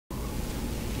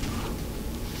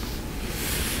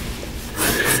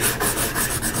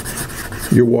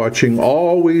You're watching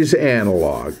Always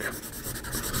Analog,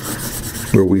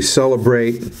 where we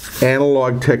celebrate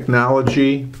analog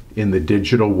technology in the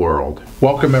digital world.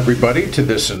 Welcome everybody to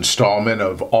this installment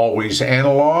of Always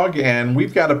Analog, and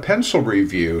we've got a pencil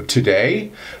review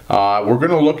today. We're going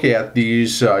to look at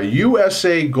these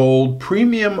USA Gold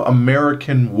Premium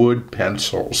American Wood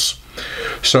pencils.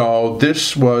 So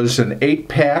this was an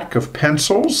 8-pack of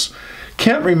pencils.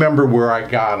 Can't remember where I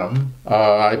got them.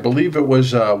 I believe it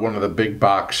was one of the big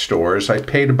box stores. I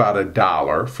paid about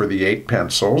 $1 for the 8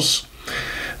 pencils.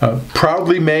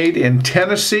 Proudly made in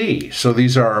Tennessee. So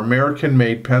these are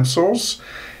American-made pencils,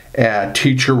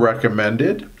 teacher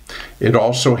recommended. It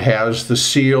also has the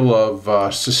seal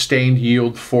of sustained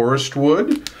yield forest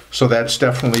wood, so that's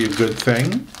definitely a good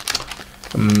thing.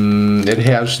 It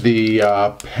has the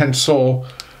Pencil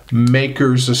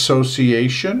Makers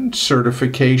Association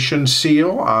certification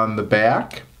seal on the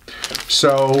back.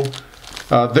 So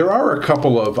there are a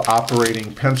couple of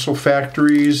operating pencil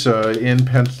factories in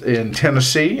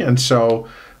Tennessee, and so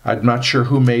I'm not sure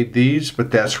who made these, but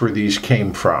that's where these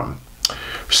came from.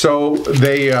 So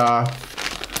they,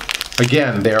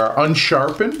 again, they are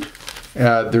unsharpened.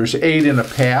 There's 8 in a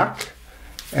pack,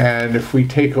 and if we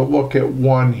take a look at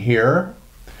one here,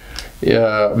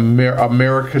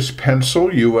 America's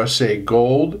Pencil, USA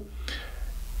Gold.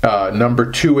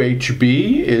 Number 2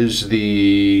 HB is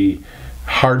the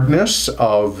hardness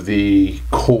of the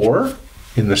core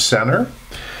in the center.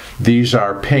 These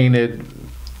are painted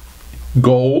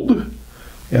gold,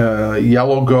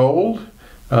 yellow gold,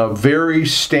 a very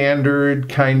standard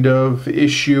kind of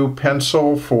issue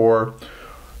pencil for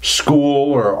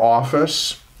school or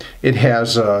office. It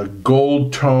has a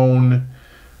gold tone,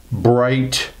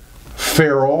 bright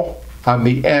ferrule on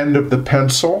the end of the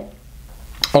pencil,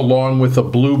 along with a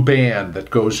blue band that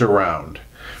goes around,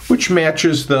 which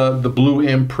matches the blue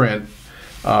imprint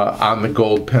on the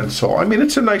gold pencil. I mean,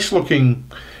 it's a nice looking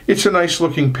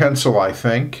pencil, I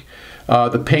think.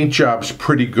 The paint job's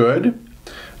pretty good.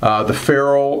 The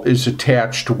ferrule is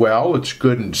attached well. It's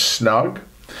good and snug.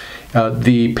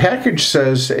 The package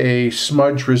says a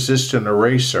smudge-resistant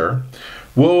eraser.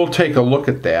 We'll take a look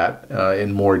at that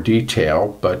in more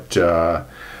detail, but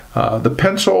the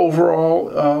pencil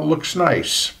overall looks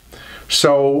nice.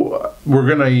 So we're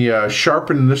going to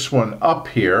sharpen this one up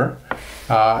here.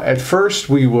 At first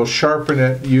we will sharpen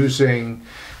it using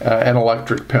an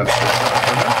electric pencil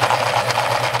sharpener.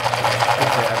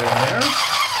 Put that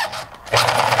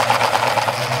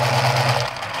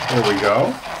in there. There we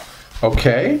go.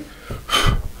 Okay.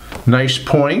 Nice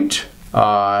point.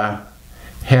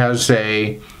 Has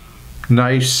a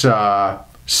nice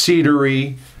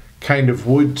cedary kind of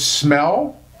wood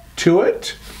smell to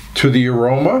it, to the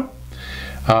aroma.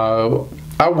 I'll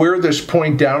wear this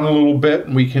point down a little bit,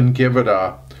 and we can give it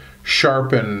a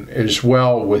sharpen as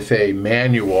well with a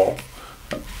manual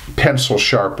pencil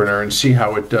sharpener and see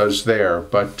how it does there.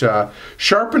 But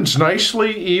sharpens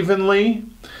nicely, evenly,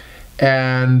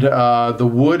 and the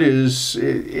wood is,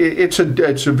 it's a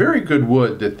very good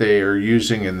wood that they are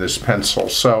using in this pencil.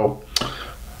 So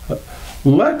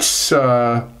let's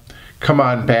come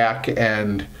on back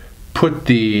and put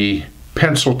the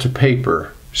pencil to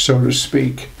paper, so to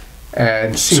speak,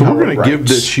 and see how it writes. So we're going to give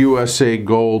this USA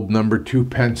Gold number 2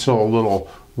 pencil a little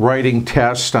writing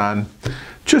test on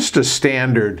just a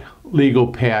standard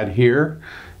legal pad here,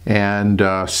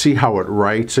 and see how it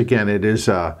writes. Again, it is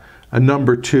a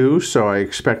number 2, so I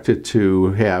expect it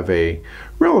to have a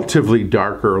relatively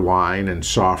darker line and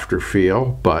softer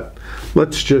feel, but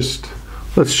let's just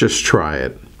try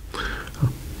it.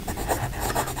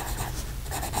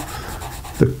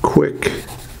 The quick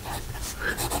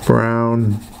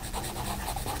brown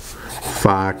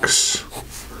fox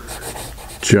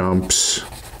jumps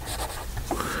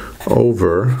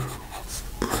over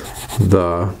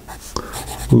the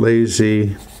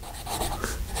lazy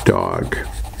dog.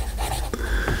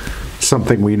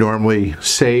 Something we normally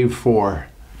save for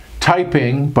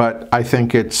typing, but I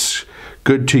think it's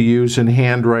good to use in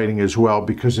handwriting as well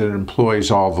because it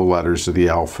employs all the letters of the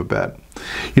alphabet.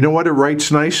 You know what? It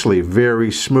writes nicely,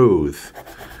 very smooth.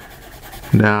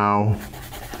 Now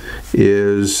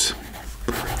is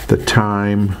the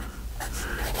time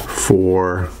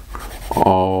for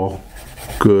all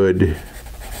good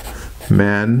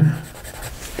men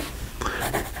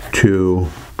to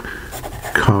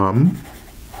come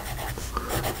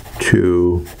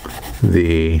to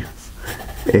the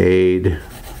aid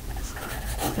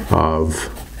of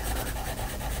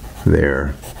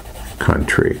their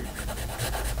country.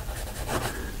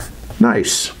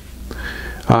 Nice.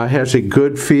 Has a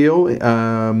good feel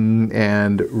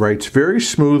and writes very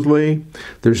smoothly.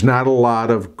 There's not a lot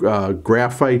of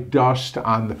graphite dust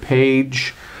on the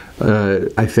page.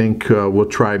 I think we'll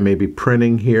try maybe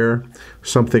printing here.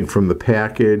 Something from the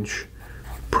package.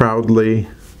 Proudly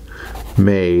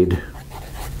made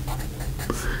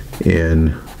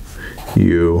in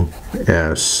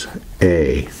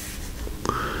USA.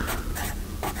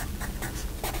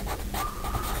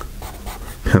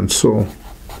 Pencil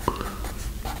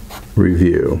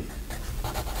review.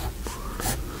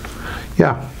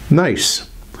 Yeah, nice.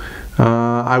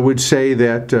 I would say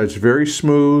that it's very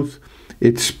smooth.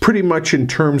 It's pretty much in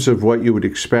terms of what you would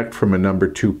expect from a number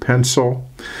 2 pencil.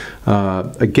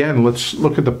 Again, let's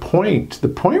look at the point. The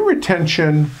point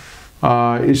retention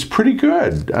is pretty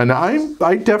good, and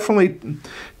I definitely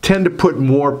tend to put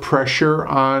more pressure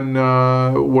on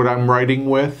what I'm writing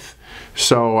with,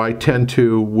 so I tend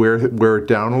to wear it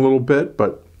down a little bit.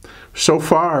 But so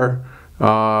far,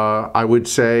 I would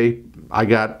say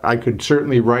I could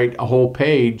certainly write a whole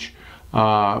page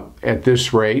at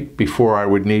this rate before I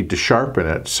would need to sharpen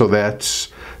it. So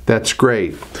that's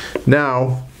great.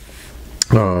 Now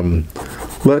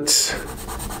let's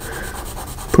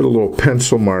put a little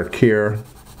pencil mark here,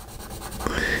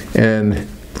 and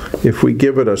if we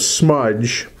give it a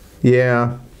smudge,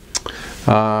 yeah,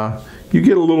 you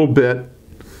get a little bit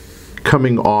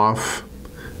coming off.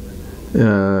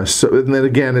 And then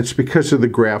again, it's because of the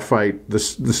graphite, the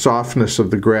softness of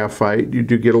the graphite. You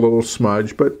do get a little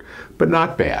smudge, but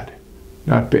not bad.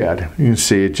 Not bad. You can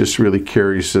see it just really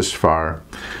carries this far.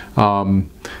 The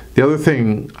other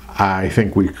thing I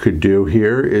think we could do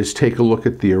here is take a look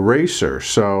at the eraser.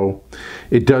 So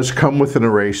it does come with an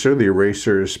eraser. The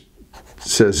eraser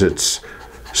says it's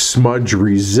smudge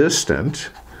resistant.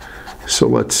 So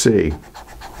let's see.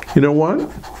 You know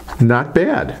what? Not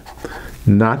bad.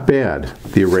 Not bad,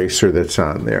 the eraser that's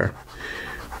on there.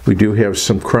 We do have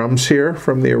some crumbs here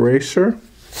from the eraser,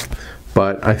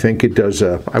 but I think it does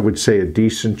I would say a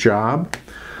decent job.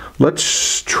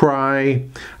 Let's try,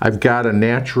 I've got a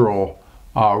natural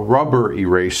rubber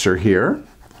eraser here.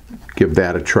 Give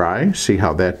that a try, see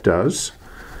how that does.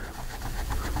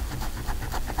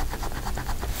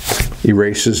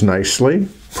 Erases nicely.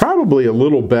 Probably a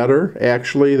little better,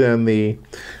 actually, than the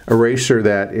eraser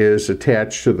that is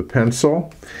attached to the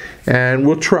pencil. And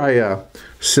we'll try a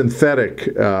synthetic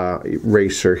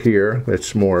eraser here.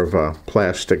 That's more of a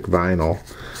plastic vinyl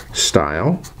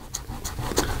style.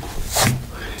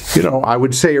 You know, I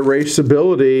would say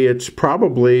erasability, it's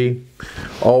probably,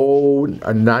 a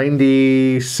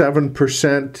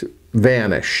 97%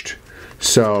 vanished.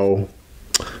 So,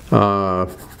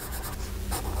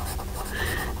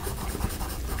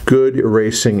 good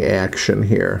erasing action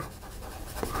here.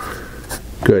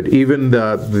 Good. Even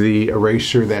the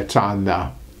eraser that's on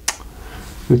the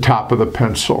top of the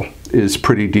pencil is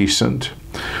pretty decent.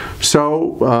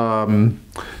 So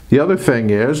the other thing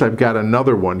is I've got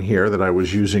another one here that I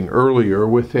was using earlier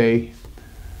with a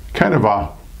kind of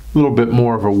a little bit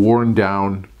more of a worn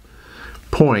down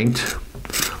point.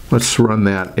 Let's run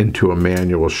that into a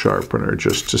manual sharpener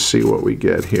just to see what we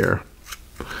get here.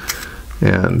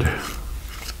 And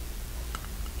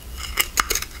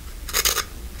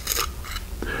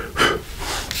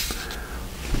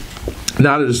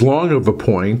not as long of a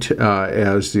point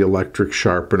as the electric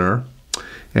sharpener,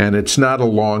 and it's not a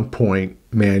long point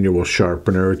manual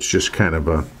sharpener, it's just kind of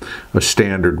a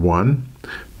standard one,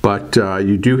 but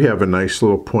you do have a nice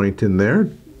little point in there,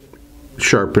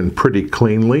 sharpened pretty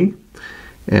cleanly,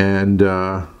 and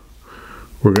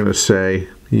we're going to say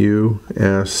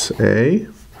USA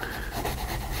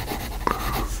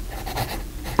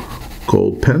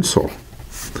gold pencil.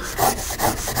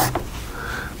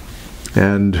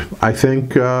 And I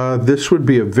think this would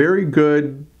be a very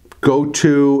good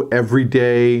go-to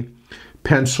everyday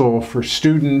pencil for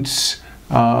students,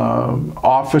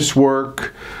 office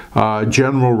work,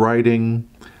 general writing.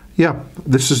 Yeah,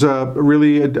 this is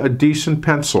really a decent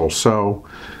pencil. So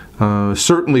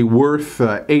certainly worth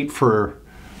 $8 for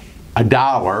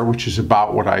 $1, which is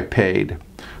about what I paid.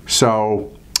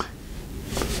 So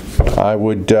I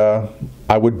would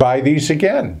buy these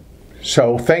again.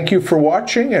 So thank you for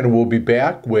watching, and we'll be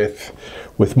back with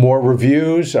more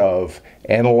reviews of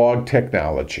analog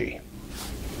technology.